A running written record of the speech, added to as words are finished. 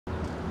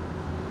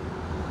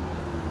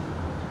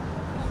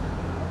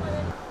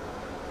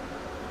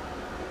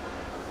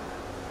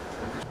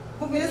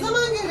Ne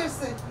zaman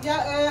gelirsin?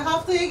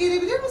 Haftaya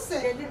gelebilir misin?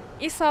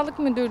 İl Sağlık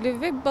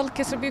Müdürlüğü ve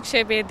Balıkesir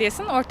Büyükşehi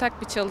Belediyesi'nin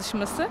ortak bir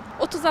çalışması.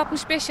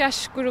 30-65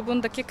 yaş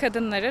grubundaki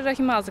kadınlara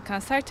rahim ağzı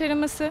kanser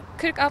taraması,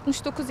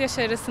 40-69 yaş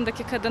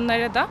arasındaki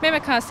kadınlara da meme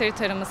kanseri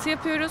taraması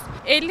yapıyoruz.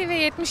 50 ve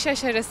 70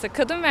 yaş arası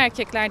kadın ve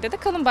erkeklerde de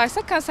kalın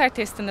bağırsak kanser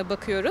testine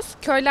bakıyoruz.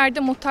 Köylerde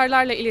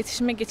muhtarlarla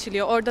iletişime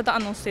geçiliyor, orada da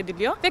anons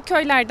ediliyor ve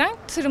köylerden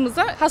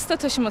tırımıza hasta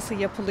taşıması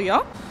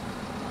yapılıyor.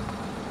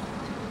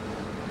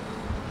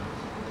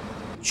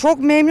 Çok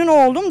memnun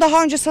oldum.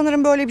 Daha önce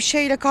sanırım böyle bir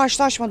şeyle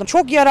karşılaşmadım.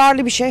 Çok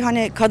yararlı bir şey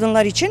hani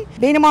kadınlar için.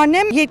 Benim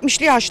annem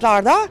 70'li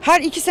yaşlarda.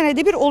 Her 2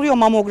 senede bir oluyor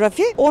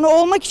mamografi. Onu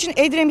olmak için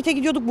Edremit'e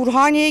gidiyorduk,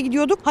 Burhaniye'ye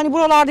gidiyorduk. Hani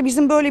buralarda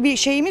bizim böyle bir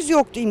şeyimiz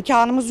yoktu,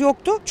 imkanımız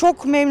yoktu.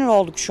 Çok memnun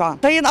olduk şu an.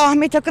 Sayın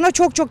Ahmet Akın'a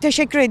çok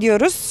teşekkür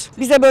ediyoruz.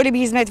 Bize böyle bir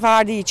hizmet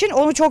verdiği için.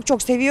 Onu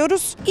çok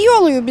seviyoruz. İyi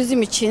oluyor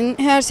bizim için.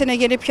 Her sene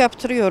gelip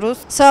yaptırıyoruz.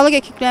 Sağlık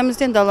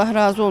ekiplerimizden de Allah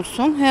razı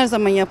olsun. Her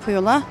zaman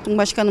yapıyorlar.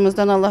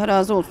 Başkanımızdan Allah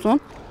razı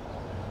olsun.